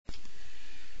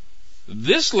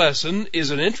This lesson is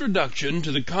an introduction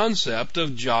to the concept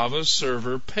of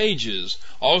JavaServer pages,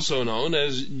 also known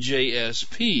as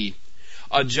JSP.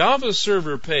 A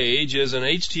JavaServer page is an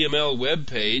HTML web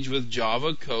page with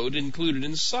Java code included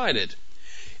inside it.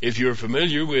 If you're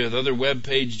familiar with other web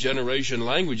page generation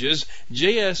languages,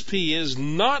 JSP is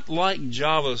not like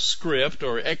JavaScript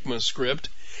or ECMAScript.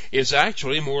 It's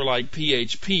actually more like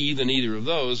PHP than either of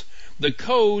those. The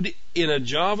code in a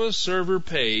JavaServer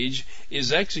page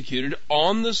is executed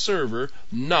on the server,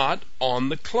 not on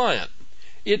the client.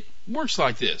 It works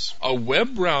like this. A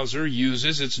web browser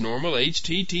uses its normal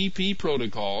HTTP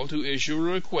protocol to issue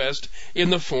a request in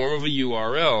the form of a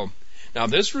URL. Now,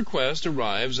 this request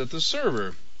arrives at the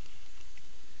server.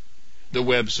 The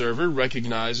web server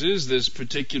recognizes this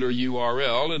particular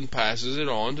URL and passes it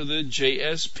on to the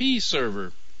JSP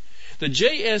server. The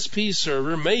JSP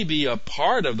server may be a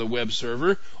part of the web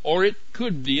server, or it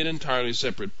could be an entirely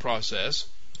separate process.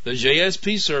 The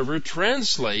JSP server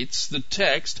translates the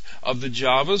text of the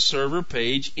Java server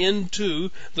page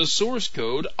into the source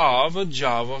code of a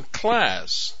Java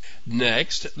class.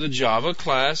 Next, the Java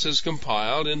class is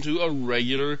compiled into a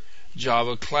regular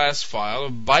Java class file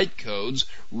of bytecodes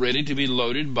ready to be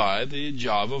loaded by the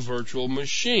Java virtual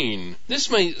machine. This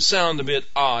may sound a bit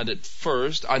odd at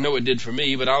first. I know it did for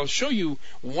me, but I'll show you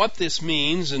what this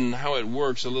means and how it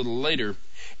works a little later.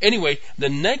 Anyway, the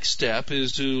next step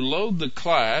is to load the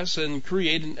class and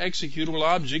create an executable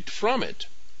object from it.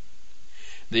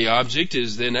 The object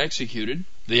is then executed.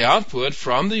 The output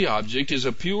from the object is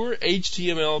a pure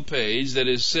HTML page that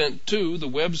is sent to the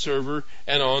web server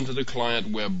and onto the client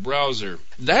web browser.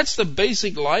 That's the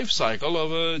basic life cycle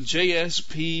of a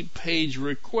JSP page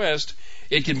request.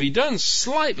 It can be done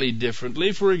slightly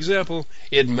differently. For example,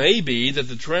 it may be that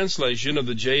the translation of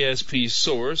the JSP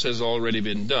source has already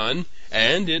been done,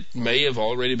 and it may have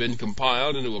already been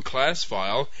compiled into a class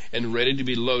file and ready to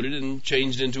be loaded and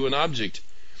changed into an object.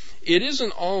 It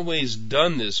isn't always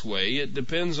done this way. It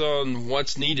depends on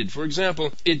what's needed. For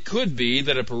example, it could be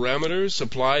that a parameter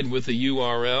supplied with the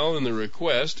URL in the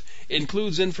request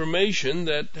includes information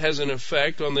that has an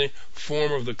effect on the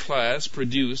form of the class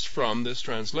produced from this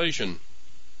translation.